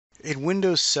In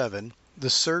Windows 7, the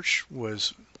search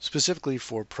was specifically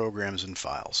for programs and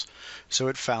files. So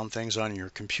it found things on your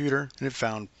computer and it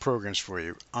found programs for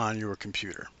you on your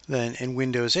computer. Then in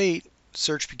Windows 8,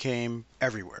 search became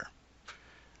everywhere.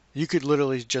 You could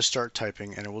literally just start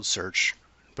typing and it would search,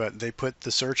 but they put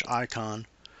the search icon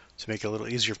to make it a little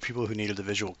easier for people who needed the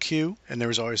visual cue, and there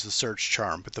was always the search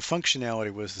charm, but the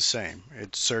functionality was the same.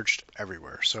 It searched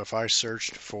everywhere. So if I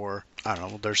searched for, I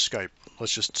don't know, there's Skype.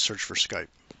 Let's just search for Skype.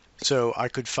 So I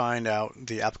could find out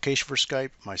the application for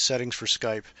Skype, my settings for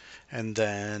Skype, and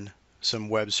then some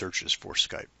web searches for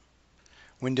Skype.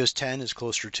 Windows 10 is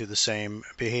closer to the same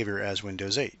behavior as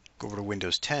Windows 8. Go over to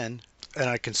Windows 10, and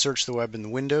I can search the web in the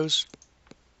Windows.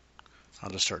 I'll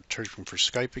just start searching for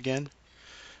Skype again.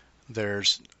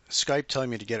 There's Skype telling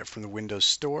me to get it from the Windows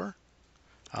Store.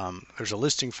 There's a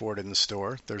listing for it in the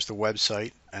store. There's the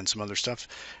website and some other stuff.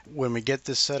 When we get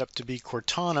this set up to be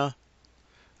Cortana,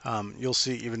 you'll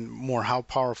see even more how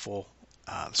powerful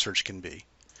search can be.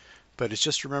 But it's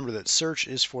just remember that search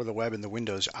is for the web and the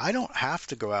Windows. I don't have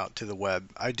to go out to the web.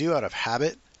 I do out of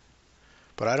habit,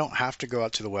 but I don't have to go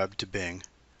out to the web to Bing.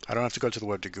 I don't have to go to the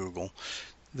web to Google.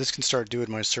 This can start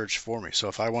doing my search for me. So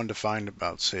if I wanted to find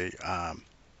about, say,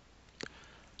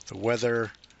 the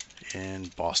weather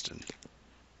in Boston.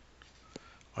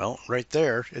 Well, right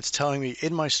there, it's telling me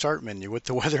in my start menu what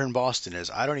the weather in Boston is.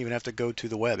 I don't even have to go to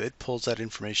the web. It pulls that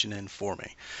information in for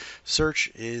me.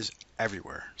 Search is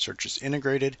everywhere. Search is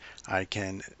integrated. I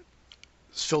can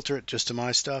filter it just to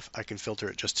my stuff. I can filter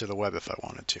it just to the web if I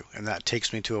wanted to. And that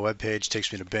takes me to a web page,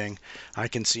 takes me to Bing. I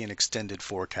can see an extended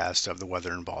forecast of the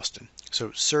weather in Boston.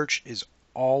 So search is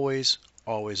always,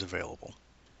 always available.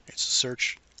 It's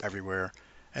search everywhere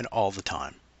and all the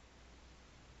time.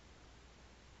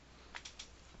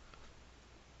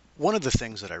 One of the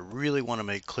things that I really want to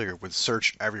make clear with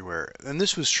search everywhere, and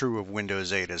this was true of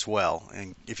Windows 8 as well,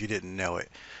 and if you didn't know it,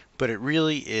 but it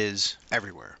really is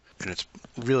everywhere, and it's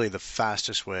really the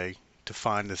fastest way to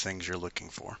find the things you're looking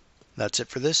for. That's it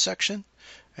for this section,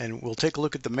 and we'll take a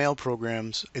look at the mail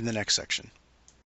programs in the next section.